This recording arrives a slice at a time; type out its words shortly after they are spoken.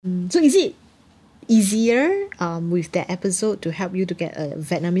So is it easier with that episode to help you to get a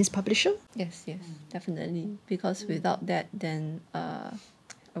Vietnamese publisher? Yes, definitely. Because without that, then I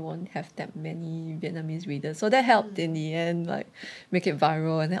won't have that many Vietnamese readers. So that helped in the end, like make it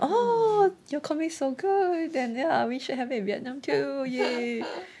viral. And then, oh, your comic's so good. And yeah, we should have it in Vietnam too. Yay.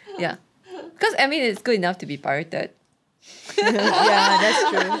 Yeah. Because I mean, it's good enough to be pirated. Yeah, that's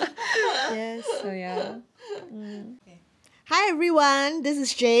true. Yes. So yeah. Hi everyone, this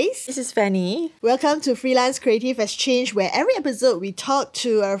is Jace. This is Fanny. Welcome to Freelance Creative Exchange, where every episode we talk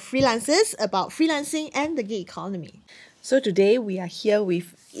to our freelancers about freelancing and the gig economy. So today we are here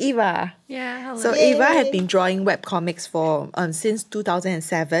with Eva. Yeah, hello. So Yay. Eva has been drawing webcomics for since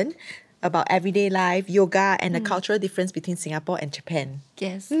 2007 about everyday life, yoga, and the cultural difference between Singapore and Japan.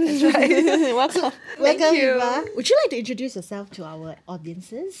 Yes, that's right. Welcome. Welcome, you. Eva. Would you like to introduce yourself to our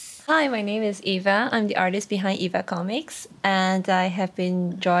audiences? Hi, my name is Eva. I'm the artist behind Eva Comics, and I have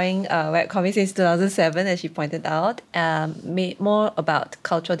been drawing webcomics since 2007, as you pointed out. More about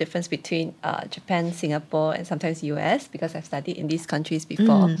cultural difference between Japan, Singapore, and sometimes US, because I've studied in these countries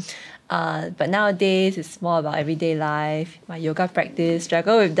before. But nowadays, it's more about everyday life, my yoga practice,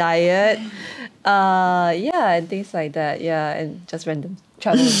 struggle with diet, and things like that. Yeah, and just random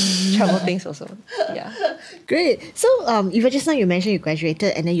travel things also. Yeah. Great. So, Eva, just now you mentioned you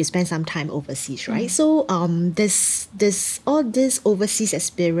graduated and then you spent some time overseas, right? So, this all this overseas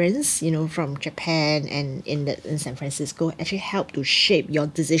experience, from Japan and in San Francisco, actually helped to shape your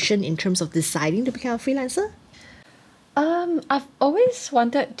decision in terms of deciding to become a freelancer. I've always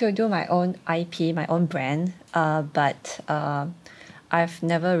wanted to do my own IP, my own brand, but I've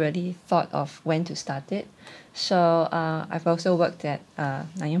never really thought of when to start it. So I've also worked at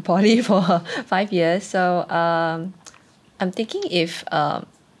Nanyang Poly for 5 years. So I'm thinking if I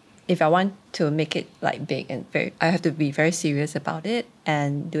want to make it like big and I have to be very serious about it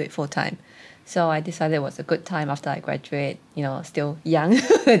and do it full time. So I decided it was a good time after I graduate, still young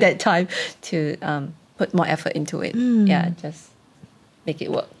at that time, to put more effort into it. Yeah, just make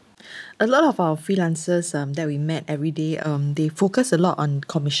it work. A lot of our freelancers that we met every day, they focus a lot on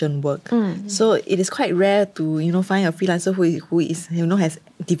commission work. So it is quite rare to find a freelancer who is has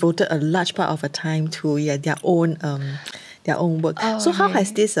devoted a large part of her time to their own work. So how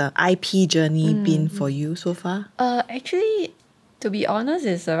has this IP journey been for you so far? Actually, to be honest,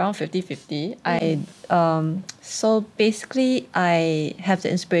 it's around 50-50. So basically, I have the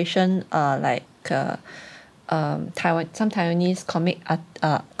inspiration some Taiwanese comic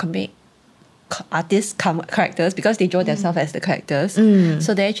artists characters, because they draw themselves as the characters.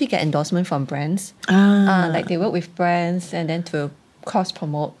 So they actually get endorsement from brands. Like they work with brands and then to cross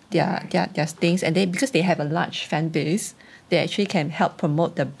promote their things, and because they have a large fan base, they actually can help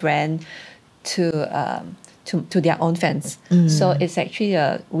promote the brand to their own fans. So it's actually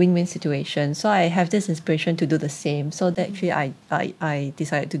a win-win situation. So I have this inspiration to do the same. So that actually I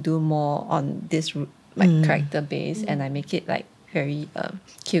decided to do more on this character base, and I make it like very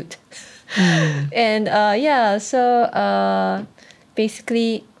cute. And so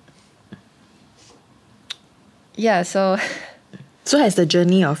basically, so So has the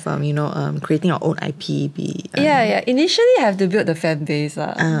journey of creating your own IP be initially I have to build the fan base. So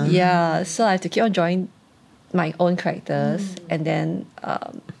I have to keep on drawing my own characters, and then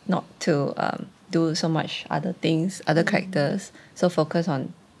not to do so much other characters. So focus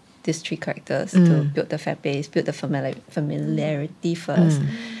on these 3 characters to build the fan base, build the familiarity first,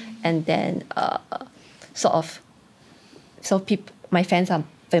 and then my fans are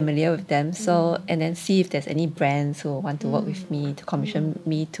familiar with them. So and then see if there's any brands who want to work with me to commission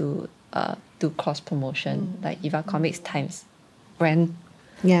me to do cross promotion, like Eva Comics times brand.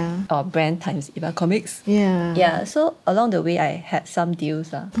 Yeah. Or brand times Eva Comics. Yeah. Yeah. So along the way, I had some deals.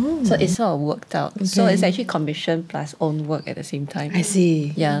 So it sort of worked out. So it's actually commission plus own work at the same time. I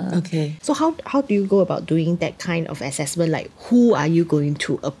see. Yeah. Okay. So how do you go about doing that kind of assessment? Like, who are you going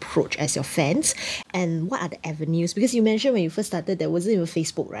to approach as your fans, and what are the avenues? Because you mentioned when you first started there wasn't even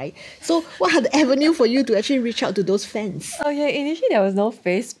Facebook, right? So what are the avenues for you to actually reach out to those fans? Oh yeah, initially there was no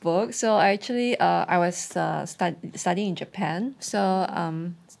Facebook. So actually, I was studying in Japan. So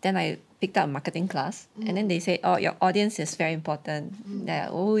then I picked up a marketing class, and then they said, "Oh, your audience is very important.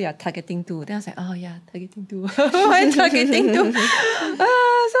 You're targeting to." Then I was like, "Oh yeah, targeting to. What am I targeting to?"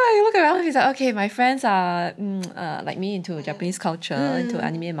 So I look around and it's like, okay, my friends are like me, into Japanese culture, into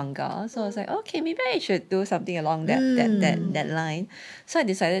anime and manga. So I was like, okay, maybe I should do something along that line. So I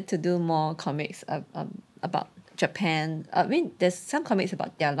decided to do more comics about Japan. I mean, there's some comics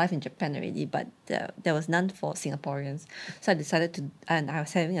about their life in Japan already, but there was none for Singaporeans. So I decided to, and I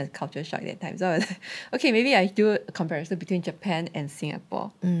was having a culture shock at that time. So I was like, okay, maybe I do a comparison between Japan and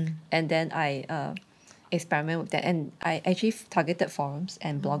Singapore. And then I experiment with that. And I actually targeted forums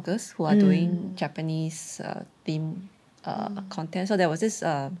and bloggers who are doing Japanese theme content. So there was this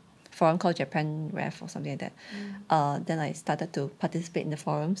forum called Japan Ref or something like that. Then I started to participate in the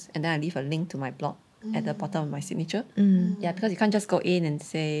forums, and then I leave a link to my blog at the bottom of my signature. Yeah, because you can't just go in and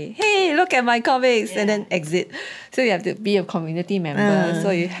say, hey, look at my comics, and then exit. So you have to be a community member. So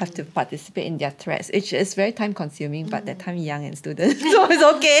you have to participate in their threads, which is very time consuming, but that time young and student, so it's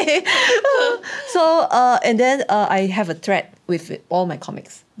okay. So and then I have a thread with all my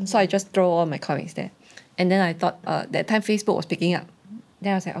comics. So I just throw all my comics there. And then I thought that time Facebook was picking up.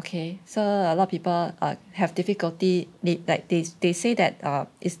 Then I was like, okay, so a lot of people have difficulty. They say that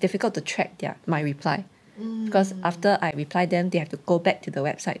it's difficult to track my reply, because after I reply them, they have to go back to the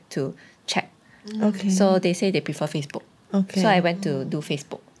website to check. Okay. So they say they prefer Facebook. Okay. So I went to do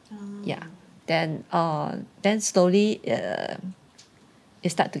Facebook. Yeah. Then slowly it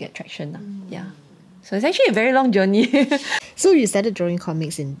started to get traction. Yeah. So it's actually a very long journey. So you started drawing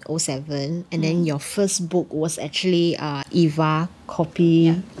comics in 2007, and then your first book was actually Eva, Copy,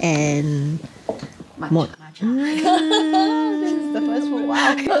 and Mod. This is the first one.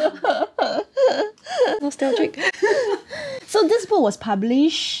 Wow. Nostalgic. So this book was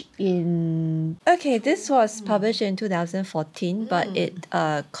published in... Okay, this was published in 2014, but it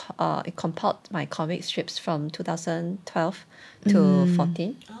compiled my comic strips from 2012 to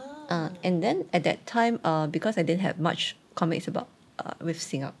 14. And then at that time, because I didn't have much comics about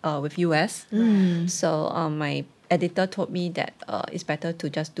with US, so my editor told me that it's better to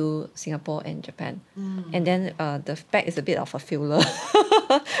just do Singapore and Japan. And then the back is a bit of a filler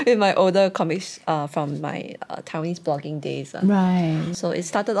with my older comics from my Taiwanese blogging days. Right. So it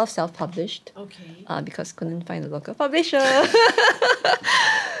started off self-published. Okay. Because couldn't find a local publisher.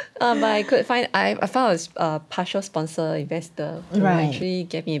 But I could find, I found a partial sponsor investor who actually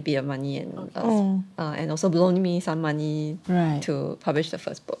gave me a bit of money and also loaned me some money to publish the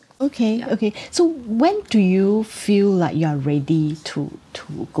first book. Okay, okay. So when do you feel like you are ready to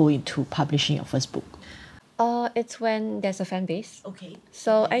go into publishing your first book? It's when there's a fan base. Okay.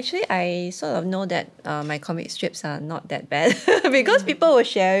 So actually, I sort of know that my comic strips are not that bad because people were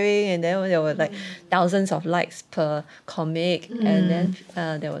sharing, and then there were like thousands of likes per comic, and then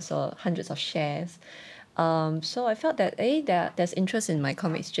there was hundreds of shares. So I felt that there's interest in my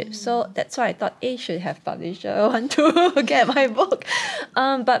comic strips. So that's why I thought should have publisher. I want to get my book.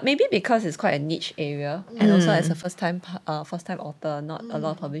 But maybe because it's quite a niche area, and also as a first time author, not a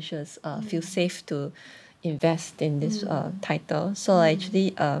lot of publishers feel safe to invest in this title. So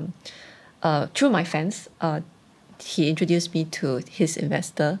actually, through my fans, he introduced me to his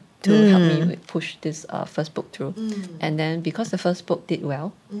investor to help me push this first book through. And then because the first book did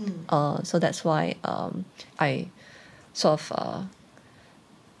well, so that's why I sort of...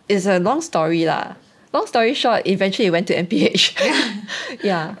 it's a long story lah. Long story short, eventually it went to MPH.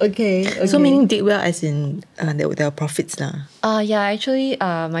 Yeah. Okay. So meaning did well as in there were profits lah. Yeah, actually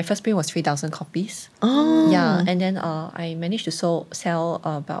my first print was 3,000 copies. Oh. Yeah, and then I managed to sell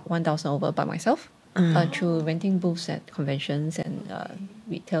about 1,000 over by myself through renting booths at conventions and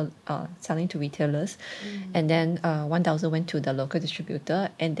retail selling to retailers. And then 1,000 went to the local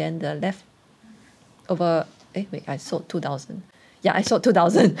distributor, and then the left over I sold 2,000. Yeah, I sold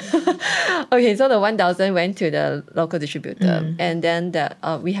 2,000. Okay, so the 1,000 went to the local distributor, and then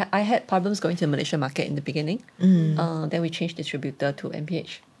I had problems going to the Malaysian market in the beginning. Then we changed distributor to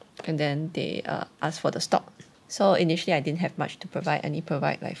MPH, and then they asked for the stock. So initially I didn't have much to provide. I only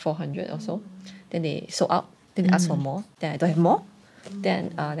provide like 400 or so. Then they sold out. Then they asked for more. Then I don't have more.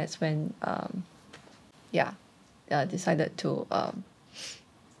 Then that's when decided to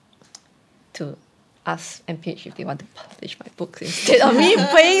ask MPH if they want to publish my books instead of me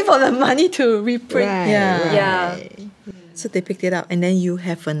paying for the money to reprint. Yeah. So they picked it up, and then you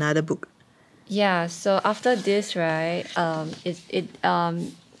have another book. Yeah. So after this, right,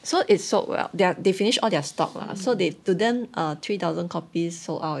 so it sold well. They finished all their stock lah. So to them, 3,000 copies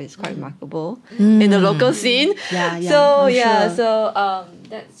sold out is quite remarkable in the local scene. So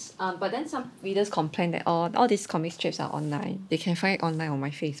that's but then some readers complain that all these comic strips are online. They can find it online on my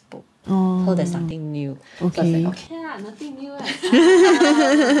Facebook. So there's nothing new. Okay. So I was like, okay, nothing new.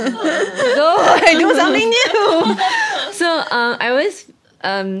 So I do something new. So I always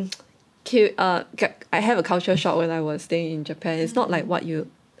I have a culture shock when I was staying in Japan. It's not like what you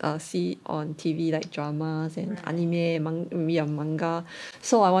see on TV, like dramas and anime, manga.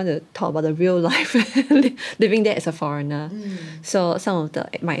 So I want to talk about the real life living there as a foreigner. So some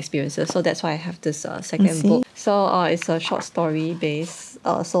of my experiences. So that's why I have this second book. So it's a short story based.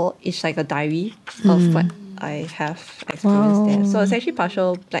 So it's like a diary of what I have experienced there. So it's actually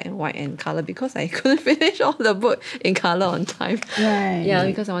partial black and white and color because I couldn't finish all the book in color on time. Right. Yeah,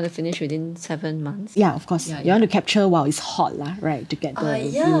 because I want to finish within 7 months. Yeah, of course. You want to capture while it's hot, lah, right? To get the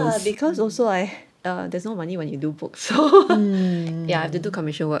yeah, views. because also there's no money when you do books. So yeah, I have to do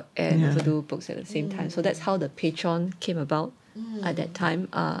commission work and also do books at the same time. So that's how the Patreon came about. At that time,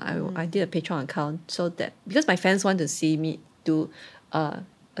 I did a Patreon account so that because my fans want to see me do a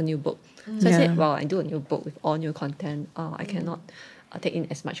new book. So I said, well, I do a new book with all new content. I cannot take in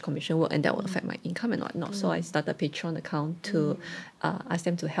as much commission work and that will affect my income and whatnot. So I started a Patreon account to ask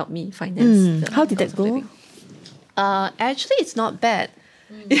them to help me finance. How did that go? Actually, it's not bad.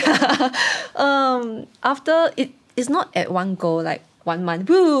 Yeah. After it's not at one go, like 1 month,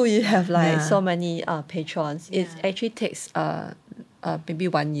 woo, you have like so many patrons. It actually takes maybe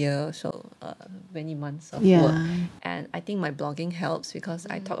 1 year or so, many months of work. And I think my blogging helps because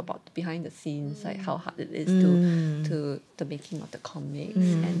I talk about behind the scenes, like how hard it is to the making of the comics.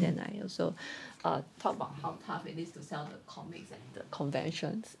 And then I also talk about how tough it is to sell the comics at the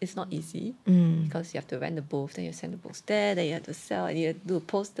conventions. It's not easy because you have to rent the booth, then you send the books there, then you have to sell, and you have to do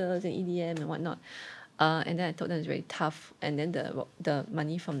posters and EDM and whatnot. And then I told them it's very tough, and then the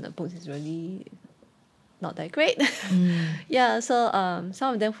money from the books is really not that great. Yeah, so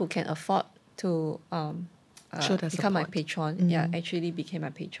some of them who can afford to become my patron, actually became my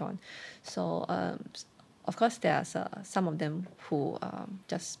patron. So of course there's some of them who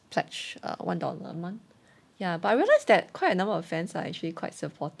just pledge $1 a month. Yeah, but I realized that quite a number of fans are actually quite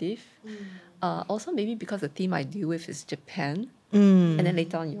supportive. Also maybe because the theme I deal with is Japan, and then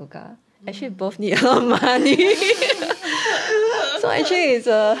later on yoga. Actually both need a lot of money. So actually it's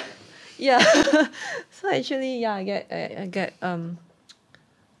so actually I get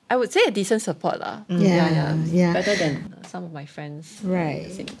I would say a decent support lah. Better than some of my friends. Right. In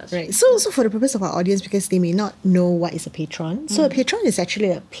the same industry. Right. So for the purpose of our audience, because they may not know what is a Patreon, so a Patreon is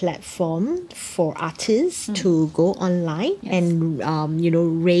actually a platform for artists to go online and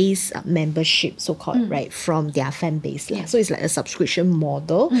raise membership, so called, right, from their fan base. So it's like a subscription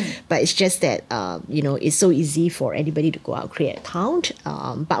model, but it's just that it's so easy for anybody to go out, create an account.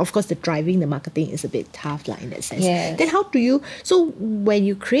 But of course, the marketing is a bit tough, in that sense. Yes. Then how do you? So when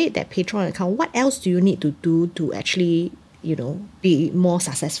you create that Patreon account, what else do you need to do to actually be more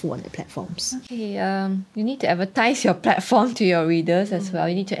successful on the platforms? Okay, you need to advertise your platform to your readers as well.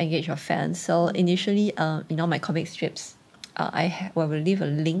 You need to engage your fans. So initially, my comic strips, I will leave a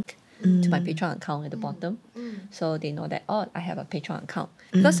link to my Patreon account at the bottom, so they know that I have a Patreon account.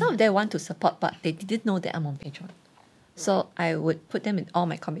 Because some of them want to support, but they didn't know that I'm on Patreon. So I would put them in all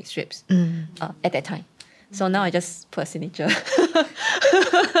my comic strips at that time. So now I just put a signature.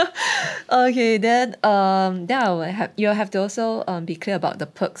 Okay, then you'll have to also be clear about the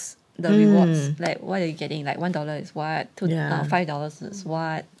perks, the rewards. Like what are you getting? Like $1 is what? $5 is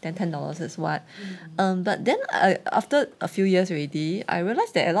what? Then $10 is what? But then after a few years already, I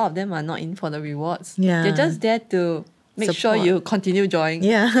realized that a lot of them are not in for the rewards. They're just there to make sure you continue joining.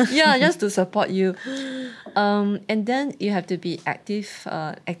 Just to support you. And then you have to be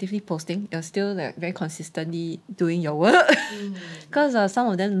actively posting. You're still very consistently doing your work. Because some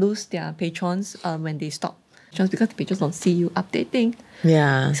of them lose their patrons when they stop. Just because the patrons don't see you updating.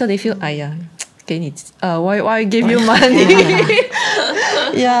 So they feel, why give you money?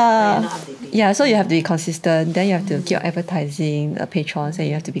 So you have to be consistent. Then you have to keep advertising the patrons, and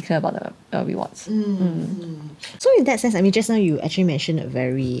you have to be clear about the rewards. So in that sense, just now you actually mentioned a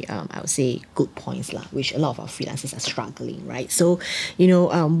very, I would say, good points, which a lot of our freelancers are struggling, right? So,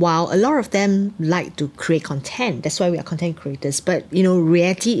 while a lot of them like to create content, that's why we are content creators, but,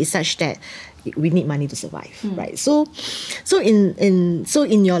 reality is such that we need money to survive, right? So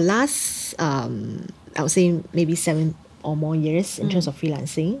in your last, I would say maybe 7 or more years in terms of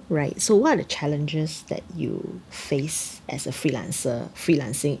freelancing, right? So what are the challenges that you face as a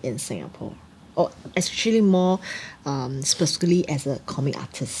freelancing in Singapore? Or especially more specifically as a comic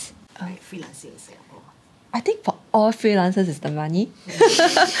artist, freelancing in Singapore? I think for all freelancers is the money.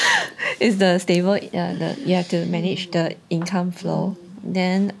 It's the stable, you have to manage the income flow.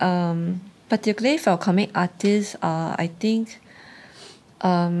 Then particularly for comic artists, I think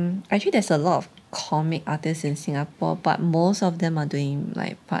actually there's a lot of comic artists in Singapore, but most of them are doing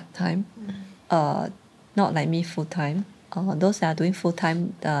like part-time, not like me full-time. Those that are doing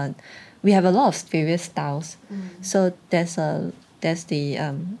full-time, we have a lot of various styles. So there's a there's the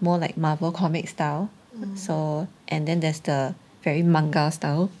more like Marvel comic style. So and then there's the very manga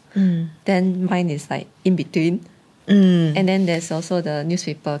style. Then mine is like in between. And then there's also the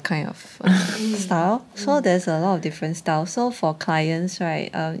newspaper kind of style. So there's a lot of different styles. So for clients,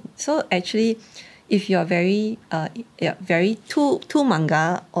 right? So actually, if you're very very too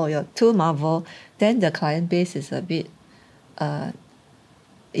manga or you're too Marvel, then the client base is a bit.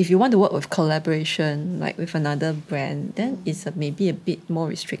 If you want to work with collaboration, like with another brand, then it's maybe a bit more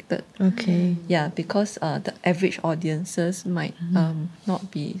restricted. Okay. Yeah, because the average audiences might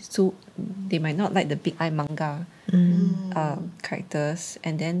not be so. They might not like the big eye manga characters,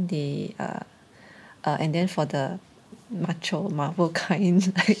 and then and then for the macho Marvel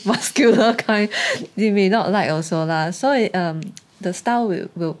kind, like muscular kind, they may not like also lah. So the style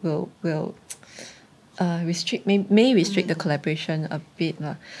will may restrict the collaboration a bit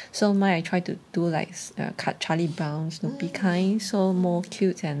lah. So mine I try to do like Charlie Brown, Snoopy kind, so more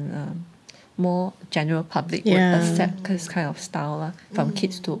cute and more general public would accept this kind of style lah, from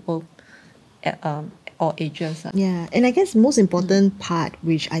kids to all ages. Yeah, and I guess most important part,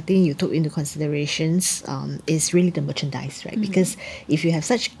 which I think you took into considerations, is really the merchandise, right? Because if you have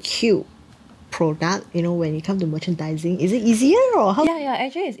such cute product, you know, when you come to merchandising, is it easier or how? Yeah,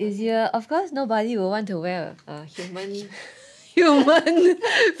 actually it's easier. Of course, nobody will want to wear a human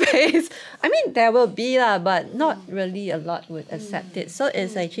face. I mean, there will be lah, but not really a lot would accept it. So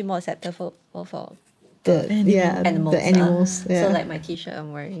it's actually more acceptable for the animals. The animals. So like my t-shirt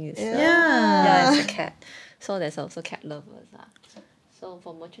I'm wearing is it's a cat. So there's also cat lovers. So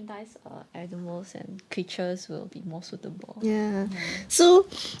for merchandise, animals and creatures will be more suitable. Yeah. So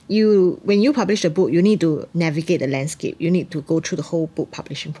when you publish a book, you need to navigate the landscape. You need to go through the whole book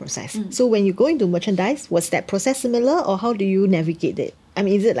publishing process. So when you go into merchandise, was that process similar, or how do you navigate it? I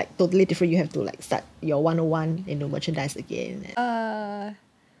mean, is it like totally different? You have to like start your 101 into merchandise again.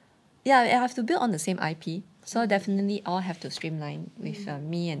 Yeah, I have to build on the same IP. So definitely all have to streamline with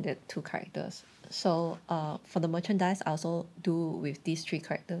me and the two characters. So for the merchandise, I also do with these three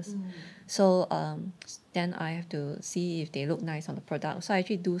characters. So then I have to see if they look nice on the product. So I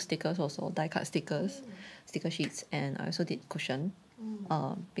actually do stickers also, die cut stickers, sticker sheets, and I also did cushion,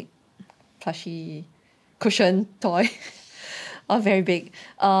 big plushy cushion toy. Very big.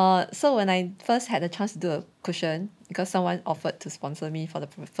 So when I first had the chance to do a cushion, because someone offered to sponsor me for the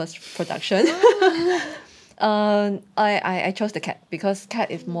first production, I chose the cat because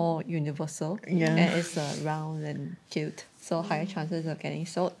cat is more universal and it's round and cute, so higher chances of getting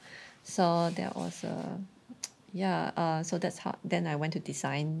sold. So that was so that's how then I went to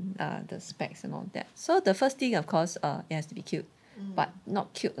design the specs and all that. So the first thing, of course, it has to be cute. But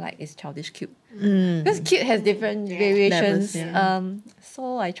not cute like it's childish cute. Because cute has different variations. Levels,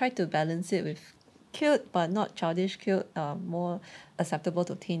 so I try to balance it with cute but not childish cute, more acceptable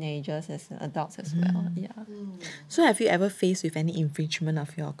to teenagers as adults as well. Yeah. So have you ever faced with any infringement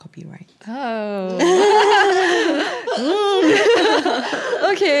of your copyright? Oh.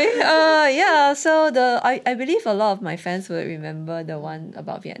 Okay. Yeah. So I believe a lot of my fans will remember the one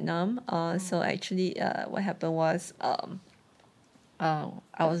about Vietnam. So actually, what happened was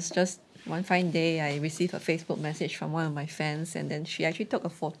I was just one fine day, I received a Facebook message from one of my fans, and then she actually took a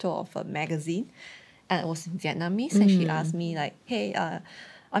photo of a magazine, and it was in Vietnamese, and she asked me like, "Hey,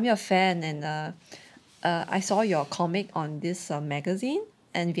 I'm your fan, and I saw your comic on this magazine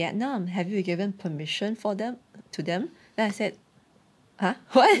in Vietnam. Have you given permission for them to them?" Then I said, "Huh?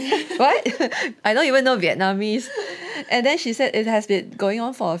 What? What? I don't even know Vietnamese." And then she said it has been going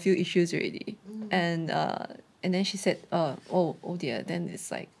on for a few issues already, and then she said, oh dear, then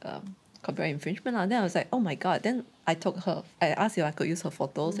it's like copyright infringement. Then I was like, oh my God. Then I asked if I could use her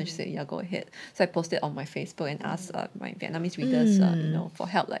photos, and she said, yeah, go ahead. So I posted on my Facebook and asked my Vietnamese readers, for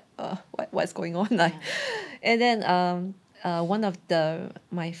help, like, what's going on? Like, and then one of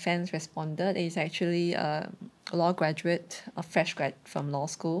my fans responded. He's actually a law graduate, a fresh grad from law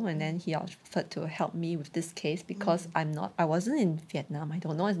school, and then he offered to help me with this case because I wasn't in Vietnam. I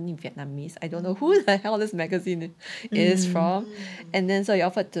don't know any Vietnamese. I don't know who the hell this magazine is from. And then so he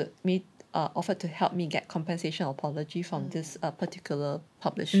offered to help me get compensation or apology from this particular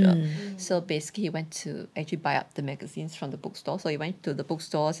publisher. So basically he went to actually buy up the magazines from the bookstore. So he went to the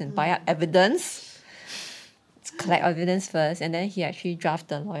bookstores and buy up evidence, collect evidence first, and then he actually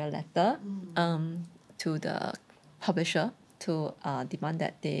drafted a lawyer letter to the publisher to demand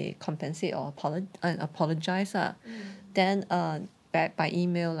that they compensate or apologize. Then back by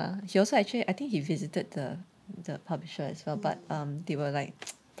email. He also actually, I think he visited the publisher as well, but they were like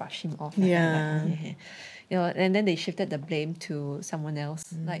brush him off. Yeah. You know, and then they shifted the blame to someone else.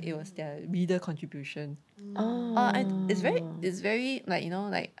 Like it was their reader contribution. And it's very like, you know,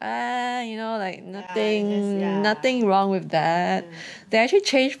 like like nothing wrong with that. They actually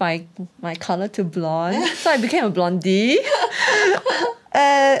changed my color to blonde, so I became a blondie.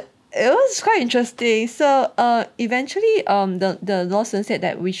 It was quite interesting. So eventually the law student said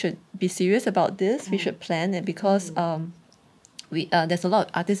that we should be serious about this. We should plan it because there's a lot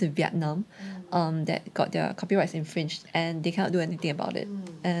of artists in Vietnam that got their copyrights infringed and they cannot do anything about it.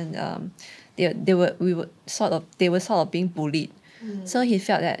 And they were sort of being bullied. So he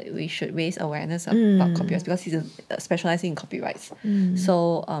felt that we should raise awareness about copyrights because he's specializing in copyrights.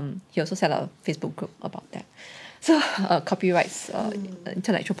 So he also set up a Facebook group about that. So copyrights,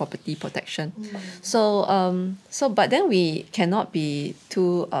 intellectual property protection. But then we cannot be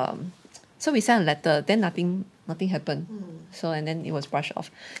too. So we sent a letter. Then nothing happened. So and then it was brushed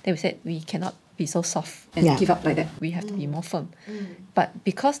off. Then we said we cannot be so soft and give up like that. We have to be more firm. But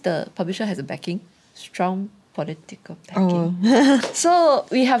because the publisher has a backing, strong political backing, so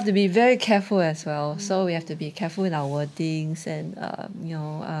we have to be very careful as well. So we have to be careful in our wordings, and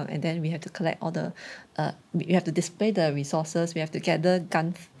and then we have to collect all the. We have to display the resources. We have to gather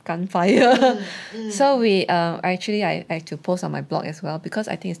gunfire. So we actually I had to post on my blog as well because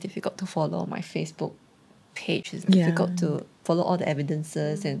I think it's difficult to follow my Facebook page. It's difficult to follow all the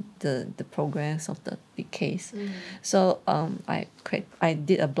evidences and the progress of the case. So I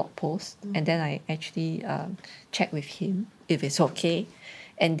did a blog post and then I actually checked with him if it's okay.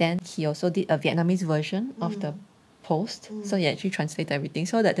 And then he also did a Vietnamese version of the post. So he actually translated everything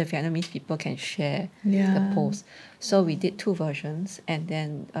so that the Vietnamese people can share the post. So we did 2 versions and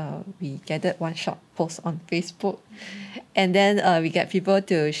then we gathered one short post on Facebook and then we get people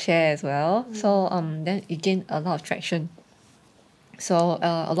to share as well. So then it gained a lot of traction. So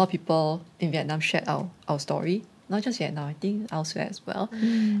a lot of people in Vietnam shared our story, not just Vietnam, I think elsewhere as well.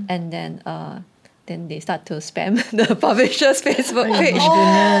 And then they start to spam the publisher's Facebook page.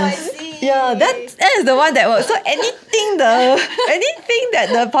 I see. Yeah, that is the one that works. So anything that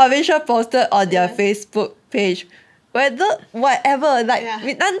the publisher posted on their Facebook page, whatever,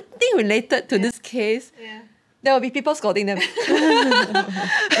 with nothing related to this case, there will be people scolding them. So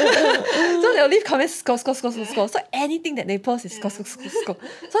they'll leave comments, scold. So anything that they post is scold.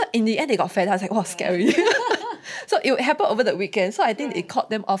 So in the end, they got fed up. I was like, wow, scary. So it happened over the weekend. So I think it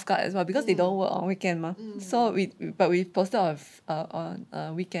caught them off guard as well because they don't work on weekend. So we posted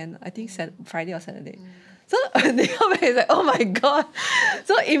on weekend, I think Friday or Saturday. So they come back and like, oh my God.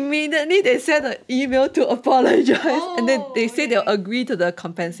 So immediately they sent an email to apologize and then they say they'll agree to the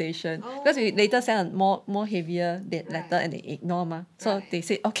compensation. Because we later sent a more heavier letter and they ignore. So they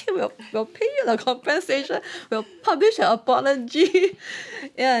said, okay, we'll pay you the compensation. We'll publish an apology.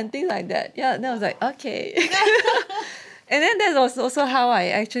 And things like that. Yeah, and I was like, okay. And then that was also how I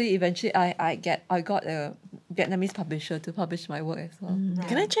actually eventually I got a Vietnamese publisher to publish my work as well.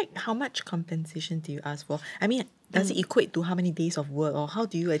 Can I check how much compensation do you ask for? I mean, does it equate to how many days of work or how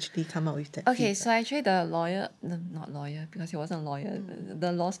do you actually come up with that? Okay, so actually the lawyer, not lawyer because he wasn't a lawyer,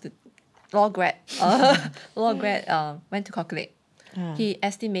 the law grad went to calculate. He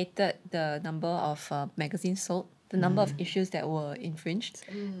estimated the number of magazines sold, the number of issues that were infringed,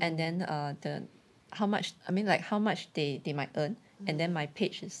 and then how much they might earn. And then my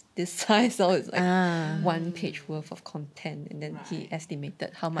page is this size, so it's like 1 page worth of content. And then he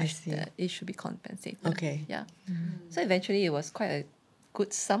estimated how much it should be compensated. Okay. Yeah. So eventually it was quite a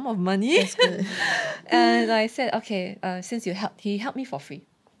good sum of money. That's good. And I said, okay, since he helped me for free.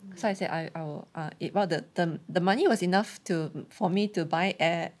 So I said, I will. The money was enough for me to buy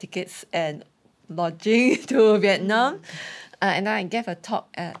air tickets and lodging to Vietnam. And I gave a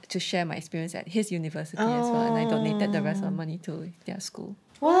talk to share my experience at his university as well, and I donated the rest of the money to their school.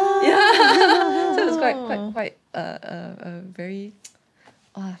 Wow! Yeah, so it was quite a very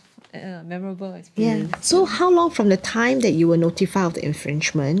memorable experience. Yeah. So how long from the time that you were notified of the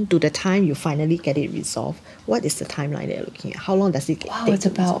infringement to the time you finally get it resolved? What is the timeline that you're looking at? How long does it take? Wow, it's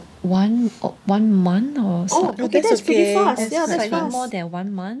about 1 month or so. Okay, that's pretty fast. Yeah, that's slightly fast. more than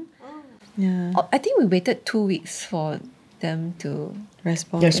 1 month. Yeah. I think we waited 2 weeks for them to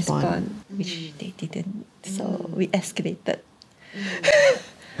Respond. which they didn't. So we escalated.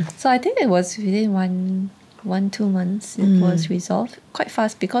 So I think it was within 2 months it was resolved quite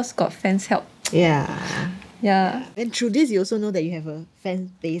fast because got fans help. Yeah. Yeah. And through this, you also know that you have a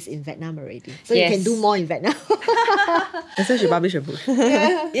fan base in Vietnam already. So you Yes. can do more in Vietnam. That's why she published a book.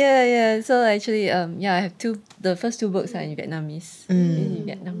 Yeah. So actually, I have the first 2 books are in Vietnamese. In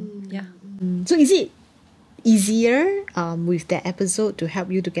Vietnam. Yeah. So is easier with that episode to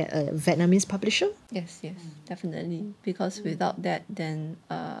help you to get a Vietnamese publisher? Yes, definitely. Because without that, then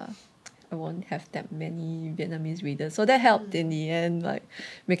I won't have that many Vietnamese readers. So that helped in the end, like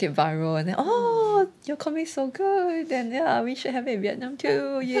make it viral. And then, oh, your comic's so good. Then yeah, we should have it in Vietnam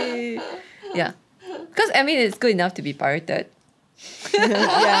too. Yay! Yeah, because I mean, it's good enough to be pirated. Yeah,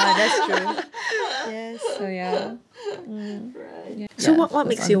 that's true. Yes. So yeah. So Yeah, what it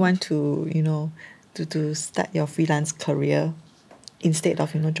makes was you want to, to start your freelance career instead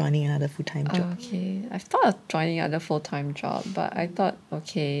of, joining another full-time job? Okay, I thought of joining another full-time job, but I thought,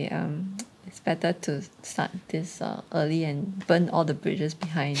 okay, it's better to start this early and burn all the bridges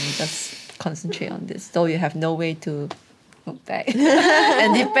behind and just concentrate on this. So you have no way to look back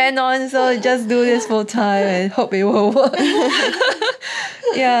and depend on. So just do this full-time and hope it will work.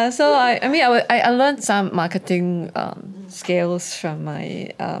 Yeah, so I learned some marketing skills from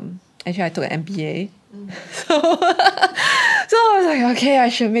my actually I took an MBA. So I was like, okay, I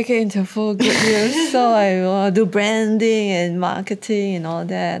should make it into full good use. So I do branding and marketing and all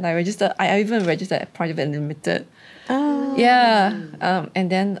that. I even registered at Private Limited. Oh. Yeah, and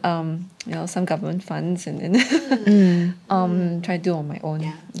then some government funds, and then try to do on my own.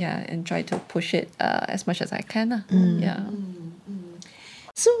 Yeah, and try to push it as much as I can. Yeah.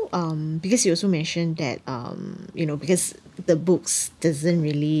 So, because you also mentioned that, because the books doesn't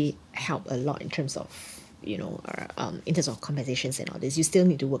really help a lot in terms of, in terms of compensations and all this, you still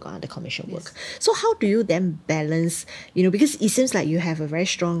need to work on the commission work. So how do you then balance, because it seems like you have a very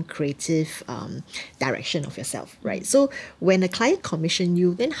strong creative direction of yourself, right? So when a client commission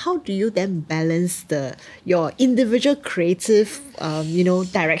you, then how do you then balance your individual creative,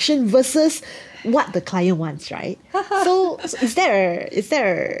 direction versus what the client wants, right? So is there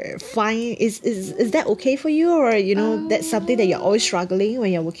fine, is that okay for you, or that's something that you're always struggling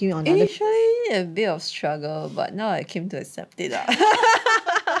when you're working on other? Initially a bit of struggle, but now I came to accept it.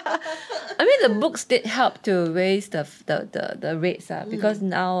 I mean, the books did help to raise the rates because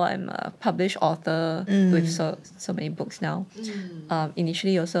now I'm a published author with so many books now.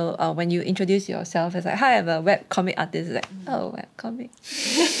 Initially also when you introduce yourself as like, hi, I'm a web comic artist, it's like, oh, web comic.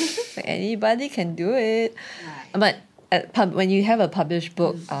 Like anybody can do it. But when you have a published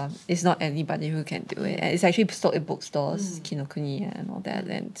book, it's not anybody who can do it. And it's actually sold in bookstores, Kinokuniya and all that.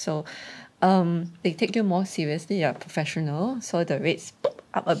 And so they take you more seriously, you're a professional, so the rates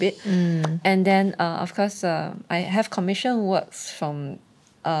up a bit. And then of course I have commission works from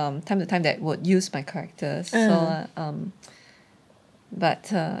time to time that would use my characters. So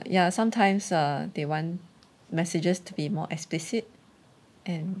sometimes they want messages to be more explicit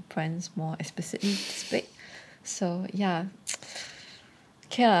and brands more explicitly to speak. So yeah,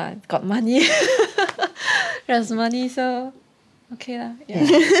 okay lah, got money. There's money, so okay lah. Yeah.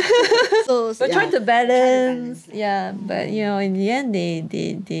 So We're trying to balance. Yeah, but in the end,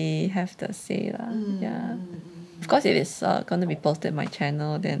 they have the say lah. Yeah. Of course, if it's gonna be posted on my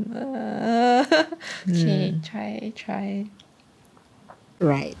channel, then okay, try.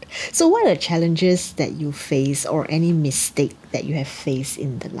 Right. So what are the challenges that you face, or any mistake that you have faced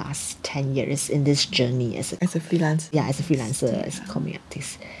in the last 10 years in this journey as a freelancer? Yeah, as a freelancer, as a comic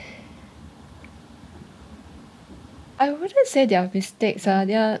artist. I wouldn't say they are mistakes.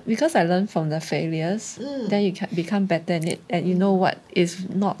 They are because I learned from the failures. Then you can become better in it, and you know what is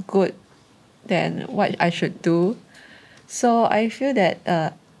not good, then what I should do. So I feel that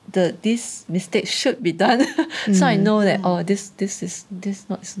these mistakes should be done. So I know that this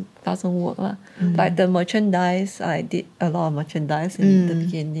doesn't work lah. Like the merchandise, I did a lot of merchandise in the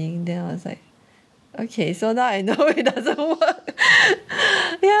beginning. Then I was like, okay, so now I know it doesn't work.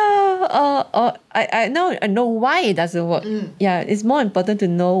 I know why it doesn't work. Yeah, it's more important to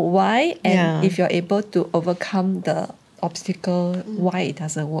know why, and if you're able to overcome the obstacle, why it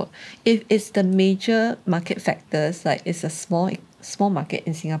doesn't work. If it's the major market factors, like it's a small market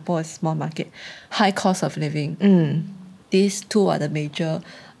in Singapore, a small market, high cost of living. These two are the major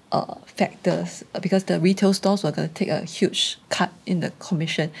factors, because the retail stores were going to take a huge cut in the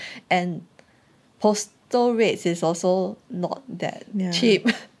commission, and postal rates is also not that cheap.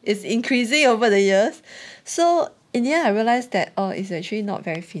 It's increasing over the years. So in the end, I realized that it's actually not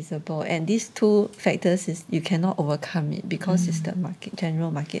very feasible, and these two factors is you cannot overcome it because it's the general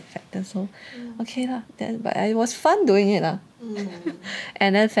market factor. So okay lah. But it was fun doing it lah.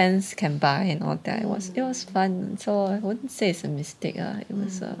 And then fans can buy and all that. It was fun. So I wouldn't say it's a mistake. It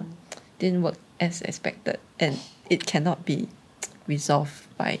was didn't work as expected, and it cannot be resolved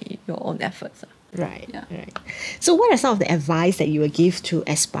by your own efforts. Right. So what are some of the advice that you would give to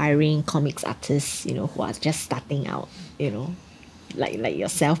aspiring comics artists, who are just starting out, like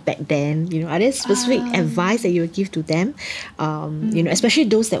yourself back then? You know, are there specific advice that you would give to them? You know, especially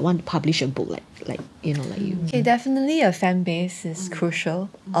those that want to publish a book, like you know, like you. Okay, definitely a fan base is crucial.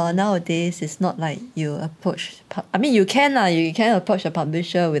 Nowadays, it's not like you approach. I mean, you can approach a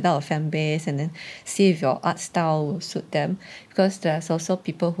publisher without a fan base and then see if your art style will suit them. Because there's also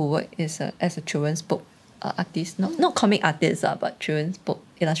people who work as a children's book artist, not comic artists, but children's book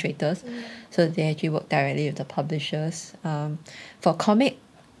illustrators. So they actually work directly with the publishers. For comic,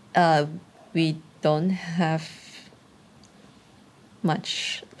 we don't have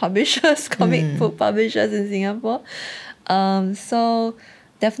much publishers, comic book publishers in Singapore. So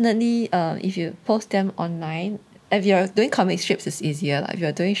definitely, if you post them online, if you're doing comic strips, it's easier. Like if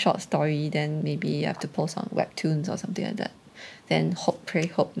you're doing short story, then maybe you have to post on webtoons or something like that. Then pray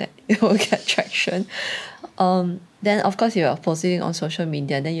hope that it will get traction. Then of course you're posting on social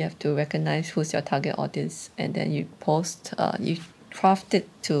media, then you have to recognize who's your target audience, and then you post, you craft it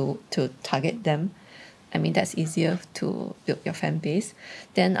to target them. I mean, that's easier to build your fan base.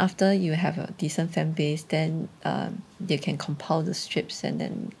 Then after you have a decent fan base, then you can compile the strips and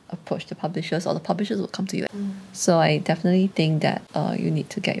then approach the publishers, or the publishers will come to you. So I definitely think that you need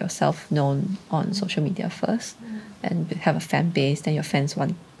to get yourself known on social media first and have a fan base. Then your fans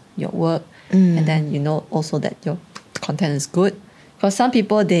want your work, and then you know also that your content is good. Because some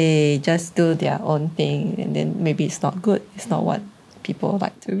people, they just do their own thing and then maybe it's not good. It's not what people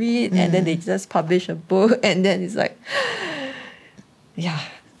like to read, and then they just publish a book, and then it's like, yeah,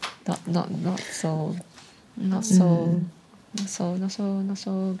 not so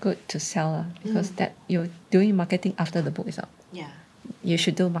good to sell, because that you're doing marketing after the book is out. Yeah. You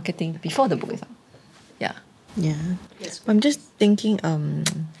should do marketing before the book is out. Yeah. Yeah. I'm just thinking,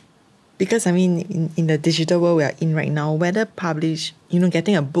 because I mean, in the digital world we are in right now, whether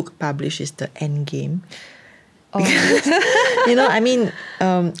getting a book published is the end game. You know, I mean,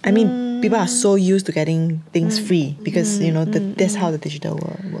 people are so used to getting things free because you know that's how the digital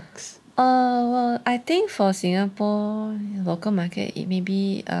world works. Well, I think for Singapore local market, it may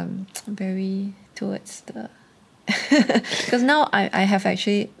be very towards the because now I have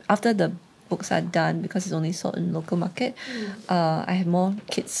actually, after the books are done, because it's only sold in local market, I have more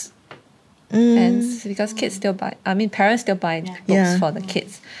kids fans, because kids still buy. I mean, parents still buy books for the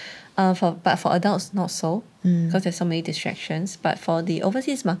kids. But for adults, not so, because there's so many distractions. But for the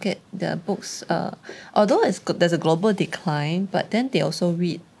overseas market, the books, although there's a global decline, but then they also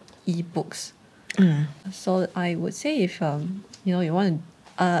read e-books. So I would say if you want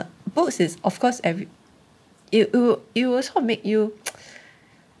books is, of course, it will sort of make you,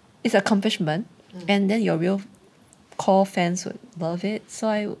 it's accomplishment, and then your real core fans would love it.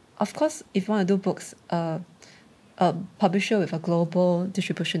 So of course, if you want to do books, a publisher with a global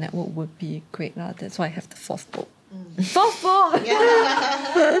distribution network would be great. That's why I have the fourth book. Fourth book!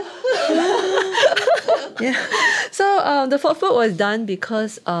 Yeah. So the fourth book was done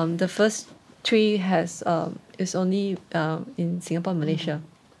because the first three is only in Singapore and Malaysia.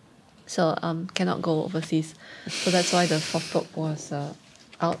 So cannot go overseas. So that's why the fourth book was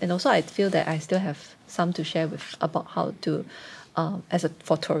out. And also I feel that I still have some to share about how to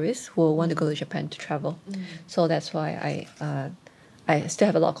for tourists who want to go to Japan to travel. So that's why I still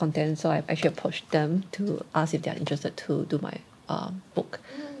have a lot of content. So I actually approached them to ask if they are interested to do my book.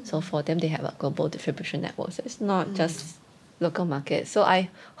 So for them, they have a global distribution network. So it's not just local market. So I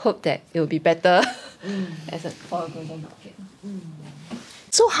hope that it will be better for a global market.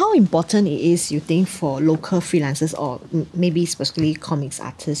 So how important it is, you think, for local freelancers or maybe specifically comics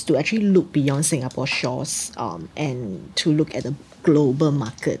artists to actually look beyond Singapore shores and to look at the global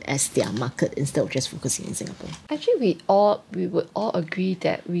market as their market instead of just focusing in Singapore? Actually, we would all agree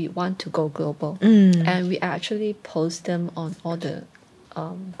that we want to go global, and we actually post them on all the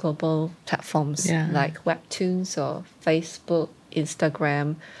global platforms like Webtoons or Facebook,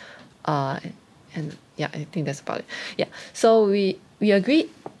 Instagram, and yeah, I think that's about it. Yeah, so we agree.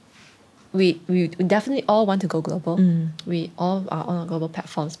 We definitely all want to go global. We all are on global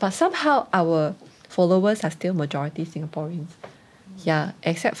platforms, but somehow our followers are still majority Singaporeans. Yeah,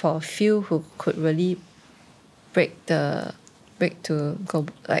 except for a few who could really break to go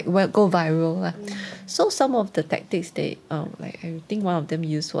viral. So some of the tactics they like, I think one of them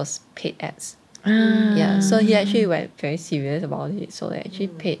used was paid ads. Yeah, so he actually went very serious about it. So they actually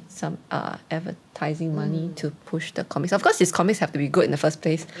paid some advertising money to push the comics. Of course, his comics have to be good in the first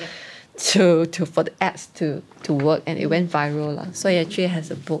place for the ads to work, and it went viral. So he actually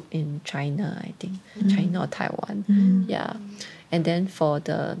has a book in China, I think, China or Taiwan. Yeah, and then for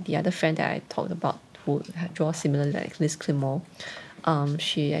the other friend that I talked about who draws similarly, like Liz Climore,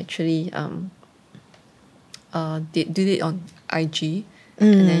 she actually did it on IG,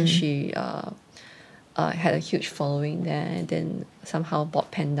 and then she had a huge following there, and then somehow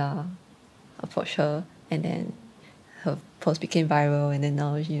Bob Panda approached her, and then her post became viral, and then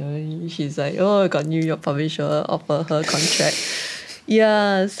now she's like, oh, I got New York publisher offer her contract.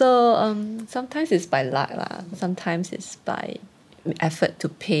 Yeah, so sometimes it's by luck lah. Sometimes it's by effort to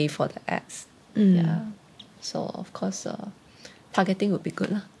pay for the ads. Yeah, so of course targeting would be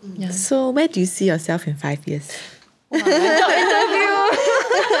good lah. Yeah. So where do you see yourself in 5 years?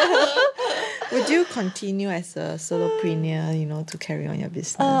 Would you continue as a solopreneur, to carry on your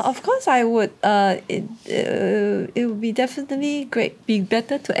business? Of course, I would. It would be definitely great. Be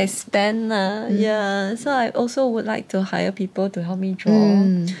better to expand. Yeah. So I also would like to hire people to help me draw.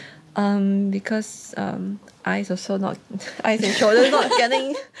 Because eyes and shoulders not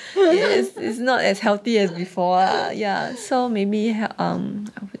getting. It's not as healthy as before. Yeah. So maybe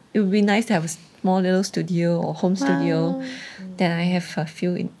it would be nice to have a small little studio or home studio. Then I have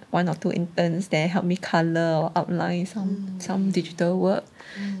one or two interns there help me color or outline some digital work.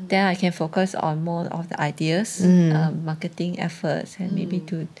 Then I can focus on more of the ideas, marketing efforts, and maybe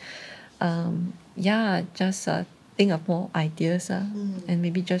to just think of more ideas and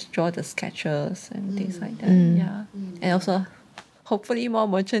maybe just draw the sketches and things like that. Yeah, and also hopefully more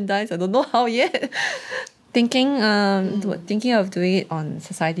merchandise. I don't know how yet. Thinking of doing it on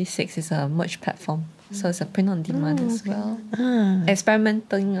Society6 is a merch platform. So it's a print on demand as well.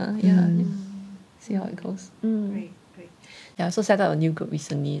 Experimenting, see how it goes. Great. Yeah, I also set up a new group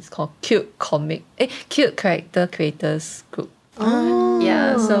recently. It's called Cute Character Creators Group.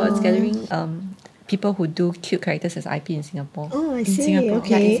 Yeah, so it's gathering people who do cute characters as IP in Singapore. Oh, I in see. Singapore. Okay.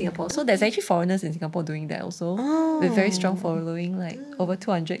 Yeah, in Singapore. So there's actually foreigners in Singapore doing that also. With very strong following, like over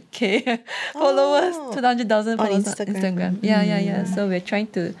 200k followers, 200,000 followers on Instagram. Yeah. So I try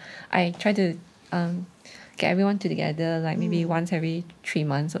to get everyone together, like maybe once every 3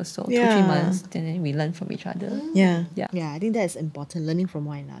 months or so, 2-3 months, and then we learn from each other. Yeah. Yeah, I think that's important. Learning from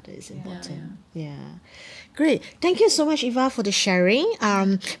one another is important. Yeah. Great. Thank you so much, Eva, for the sharing.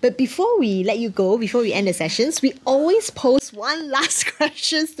 But before we let you go, before we end the sessions, we always pose one last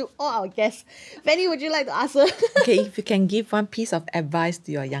question to all our guests. Fanny, would you like to answer? Okay, if you can give one piece of advice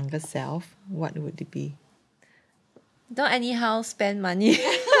to your younger self, what would it be? Don't anyhow spend money.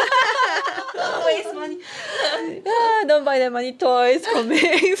 Waste money. Yeah, don't buy that money toys,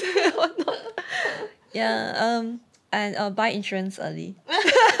 comics, whatnot. Yeah, and buy insurance early.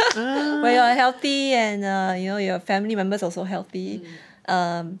 When you're healthy and your family members also healthy,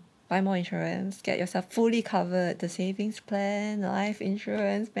 buy more insurance. Get yourself fully covered. The savings plan, life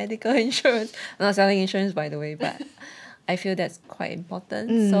insurance, medical insurance. I'm not selling insurance, by the way, but I feel that's quite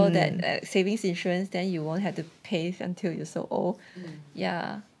important. So that savings insurance, then you won't have to pay until you're so old.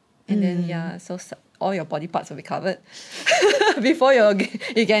 Yeah. And then, so all your body parts will be covered before you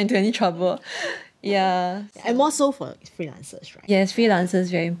get into any trouble. Yeah. And more so for freelancers, right? Yes, freelancers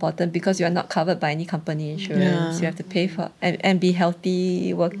very important because you are not covered by any company insurance. You have to pay for and be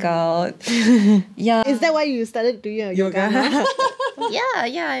healthy, work out. Yeah. Is that why you started doing yoga?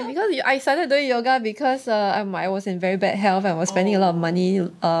 Yeah. Because I started doing yoga because I was in very bad health. I was spending a lot of money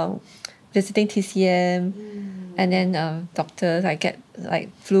visiting TCM. And then doctors, I get like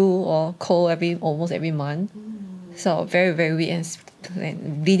flu or cold almost every month. So very, very weak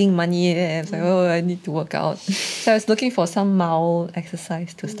and bleeding money. I was like, I need to work out. So I was looking for some mild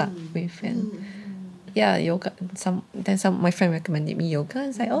exercise to start with. And yoga. Some my friend recommended me yoga. I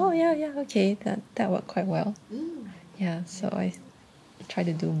was like, okay, that worked quite well. Yeah, so I try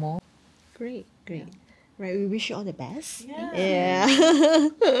to do more. Great. Right, we wish you all the best. Yeah.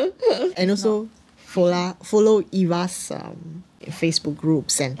 And also follow Eva's Facebook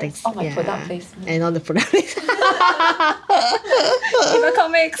groups and things. All my product placement. And all the product placement. Eva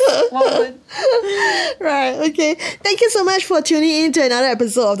Comics. Right, okay. Thank you so much for tuning in to another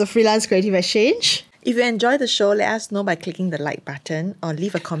episode of the Freelance Creative Exchange. If you enjoyed the show, let us know by clicking the like button or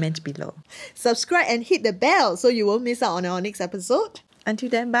leave a comment below. Subscribe and hit the bell so you won't miss out on our next episode. Until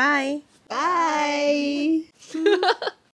then, bye. Bye.